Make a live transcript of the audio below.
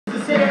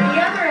at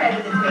the other end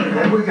of the table.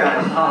 There we go.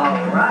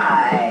 All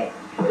right.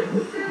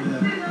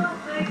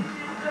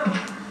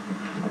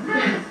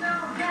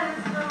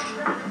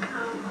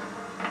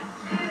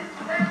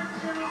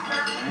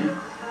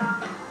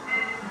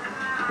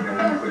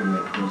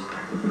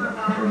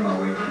 Turn my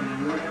way.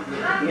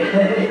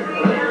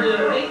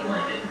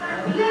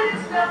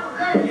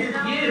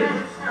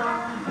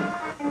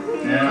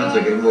 That's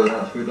like a good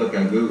house. We look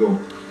on Google.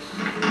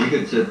 You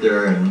could sit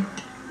there and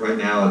right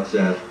now it's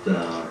at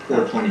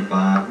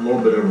 425, a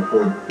little bit over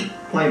 4,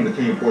 playing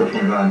between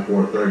 425 and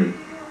 430,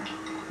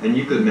 and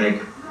you could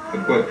make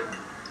a quick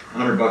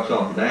 $100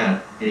 off of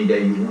that any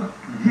day you want.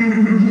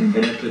 And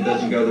if it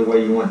doesn't go the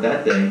way you want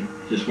that day,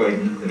 just wait,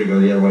 it'll go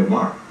the other way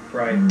tomorrow.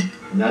 Right. And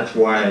that's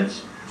why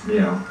it's, you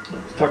know. I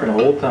was talking the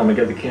whole time I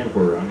got the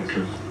camcorder on. He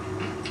says,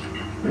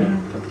 yeah,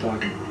 tough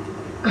talking.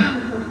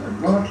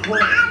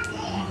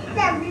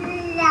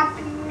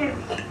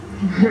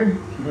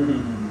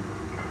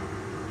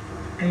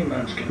 Hey,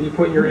 Munchkin. Can you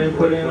put your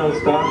input in on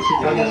stocks?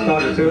 You talking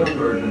stocks too?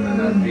 Version of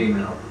that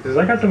Gmail. Because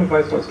I got some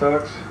advice on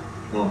stocks.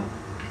 Oh.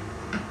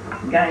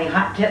 Got any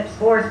hot tips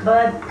for us,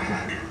 bud?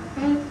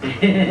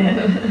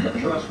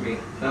 Trust me,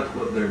 that's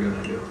what they're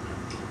gonna do.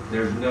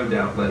 There's no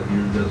doubt, but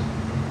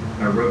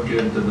I wrote you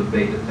into the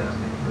beta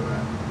testing for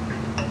that.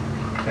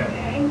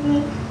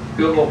 Okay.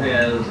 Google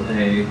has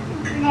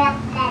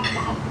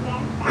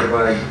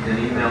provides an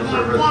email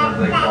service that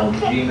they call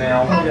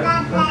Gmail.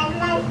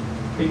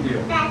 Big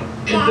deal.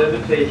 It's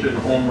invitation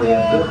only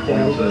at this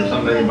point, so if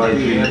somebody invites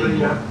you in,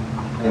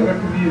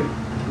 Good for you.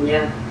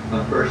 Yeah.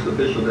 My first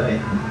official day.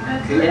 Yep.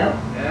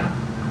 Yeah.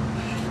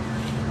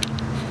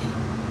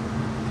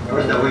 Of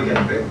course, that we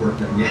got paperwork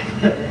done yet.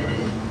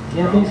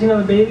 Yeah, can you see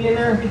another baby in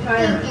there?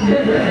 Retirement.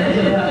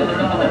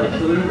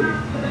 Absolutely.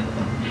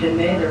 And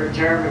made the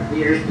retirement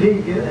years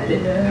be good.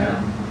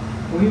 Yeah.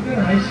 Well, you've got a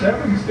nice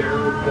severance there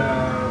with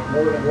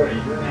more than, what, a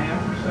year and a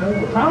half or so?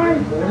 Or Hi.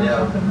 4 or Yeah.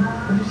 something?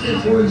 What did you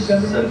say, It was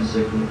 77?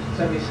 76 weeks.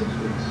 76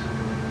 weeks.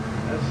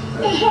 That's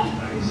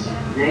nice.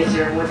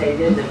 Nicer than what they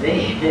did to me.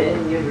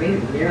 You'd be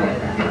nearly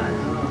that much.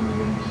 Oh, my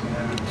goodness,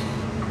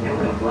 yeah. I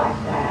would have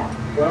liked that.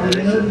 Well, we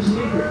know the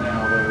secret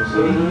now, though.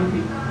 So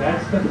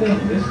that's the thing.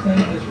 This thing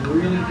has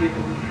really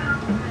given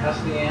us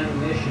the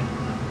ammunition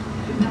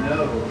to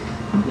know.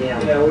 Yeah.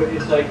 You know,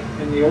 it's like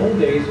in the old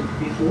days,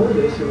 before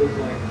this, it was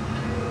like,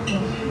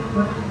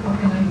 well, what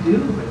can I do?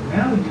 But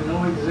now you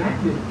know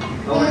exactly.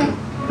 Oh,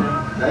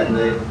 that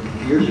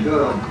and years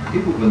ago,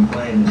 people have been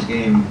playing this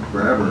game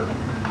forever,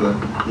 but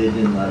they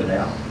didn't let it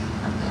out.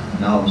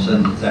 Now all of a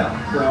sudden it's out.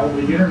 Well,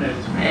 the internet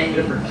has made a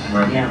difference.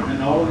 Right. Yeah.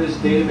 And all of this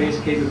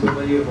database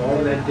capability of all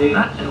of that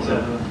data, it's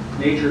a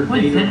major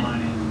data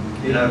mining.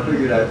 And I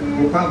figured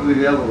we'll probably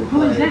be able to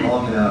play it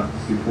long enough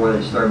before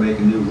they start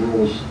making new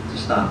rules to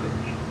stop it.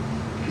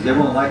 Because they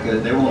won't like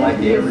it. They won't like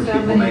the average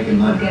people making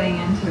money. Getting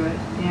into it,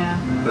 yeah.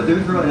 But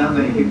there's really not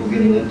many people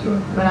getting into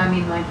it. But I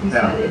mean, like you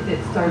said, if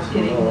it starts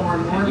getting more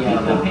and more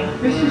people.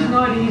 This is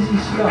not easy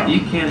stuff.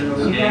 You can't You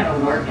escape. gotta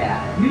work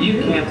at it.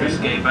 You can't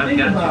escape. I've Think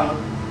got about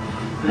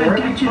for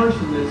every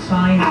person that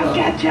signs up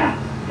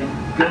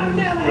and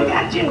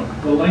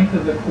goes the length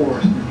of the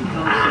course and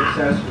becomes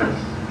successful,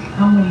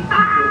 how many people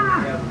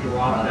have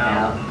dropped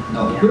out?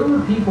 No. There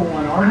were people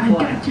on our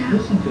class,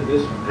 listen to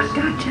this one, this is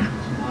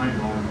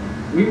mind-blowing.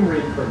 We were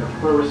in for the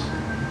first,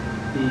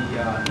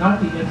 not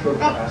the intro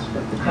class,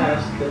 but the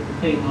class that we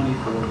paid money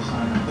for to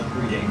sign up for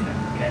 3-day thing,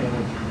 okay?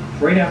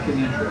 Right after the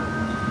intro.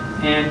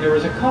 And there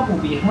was a couple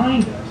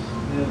behind us.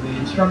 You know, the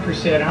instructor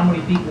said, how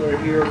many people are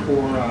here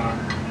for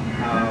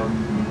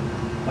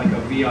like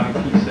a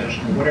VIP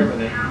session or whatever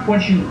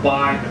once you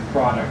buy the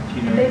product,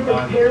 you know, you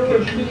buy the There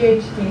were education.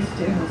 PhD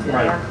students in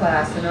Right. our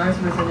class, and ours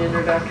was an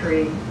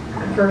introductory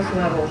first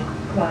level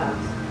class.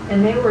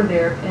 And they were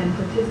there and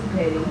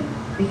participating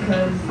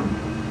because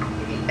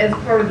as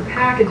part of the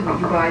package that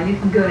you buy, you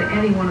can go to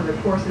any one of the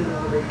courses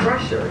as a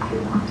refresher if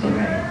you want to,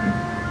 right?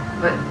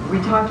 But we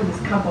talked to this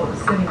couple that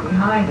was sitting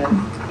behind us.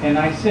 And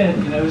I said,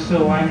 you know,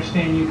 so I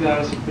understand you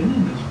guys have been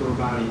in this for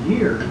about a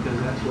year because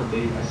that's what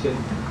I said,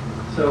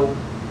 so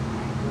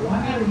why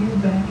are you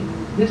back in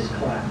this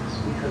class?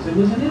 Because it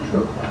was an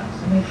intro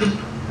class and I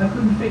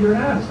couldn't figure it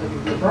out. It's like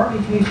if you've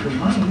already paid your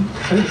money,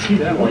 I didn't see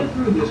that you went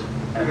one. through this.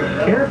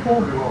 Careful.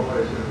 Of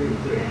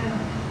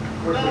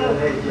course, they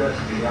had just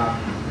the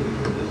options too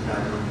for this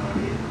kind of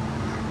money.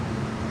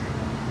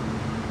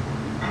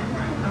 I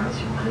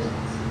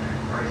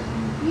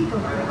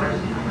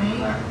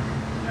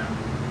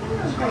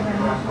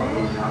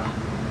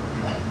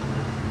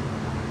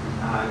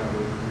don't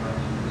know.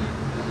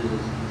 This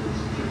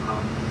is too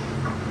complicated.